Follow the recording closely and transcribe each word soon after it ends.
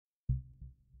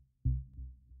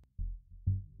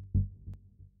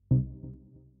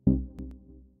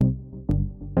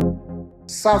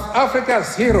South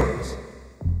Africa's heroes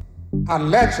are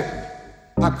legend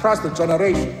across the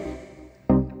generation.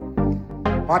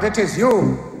 But it is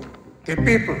you, the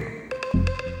people,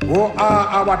 who are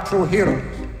our true heroes.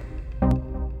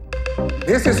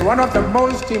 This is one of the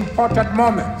most important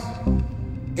moments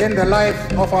in the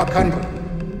life of our country.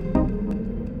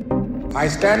 I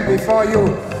stand before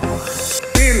you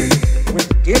filled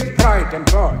with deep pride and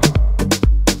joy,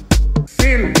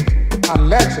 filled a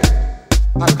legend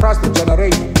across the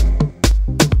generation.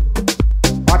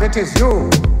 But it is you,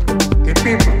 the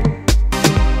people,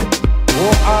 who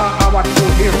are our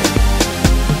true heroes.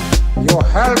 Your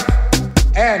help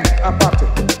and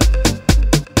abutted.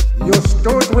 You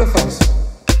stood with us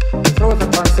through the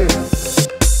transition.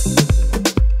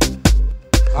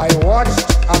 I watched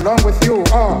along with you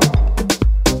all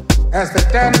as the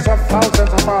tens of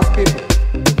thousands of our people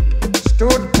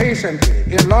stood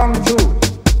patiently in long queues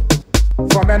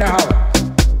for many hours.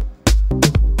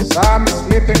 Some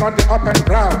sleeping on the open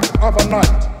ground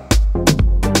overnight,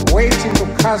 waiting to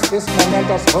cast this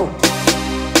momentous vote.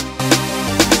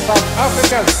 South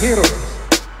Africa's heroes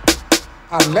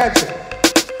are legend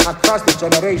across the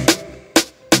generation.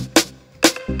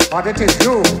 But it is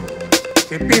you,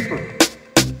 the people,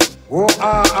 who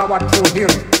are our true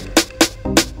heroes.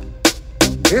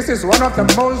 This is one of the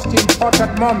most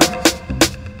important moments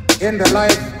in the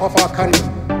life of our country.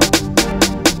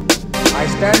 I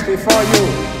stand before you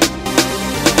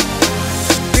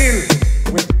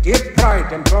filled with deep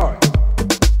pride and joy,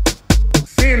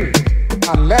 filled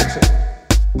a legend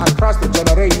across the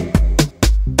generation.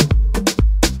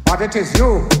 But it is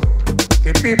you,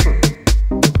 the people,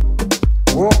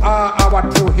 who are our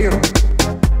true heroes,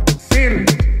 filled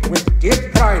with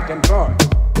deep pride and joy,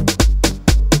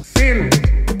 filled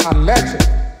a legend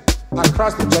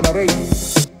across the generation.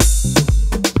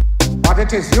 But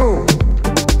it is you,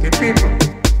 the people,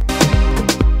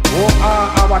 who are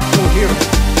our true heroes.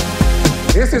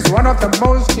 This is one of the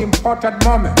most important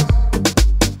moments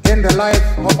in the life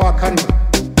of our country.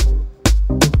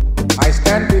 I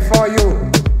stand before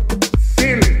you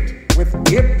filled with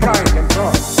deep pride and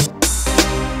joy.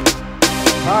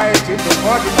 Pride in the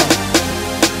ordinary,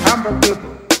 humble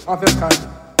people of this country.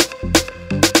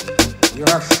 You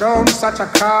have shown such a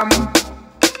calm,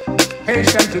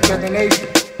 patient determination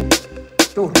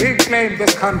to reclaim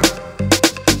this country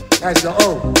as your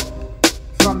own,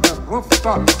 from the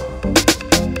rooftops,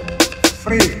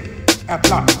 free at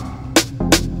last.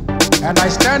 And I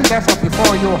stand therefore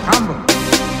before you humbled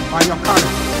by your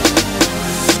courage,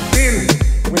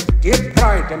 filled with deep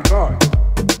pride and joy,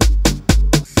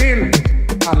 filled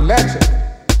a legend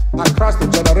across the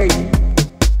generation.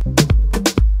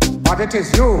 But it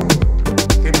is you,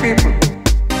 the people,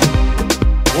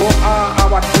 who are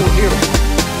our true heroes.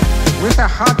 With a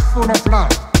heart full of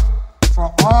love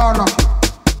for all of you,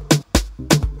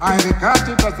 I regard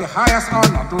it as the highest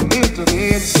honor to lead to the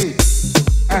ANC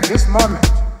at this moment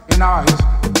in our history,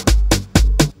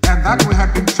 and that we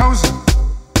have been chosen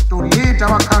to lead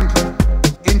our country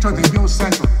into the new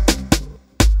century.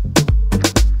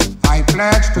 I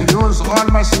pledge to use all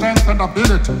my strength and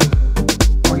ability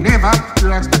to live up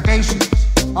to expectations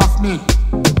of me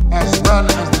as well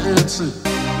as the ANC,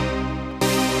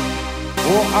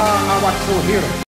 who are our true heroes.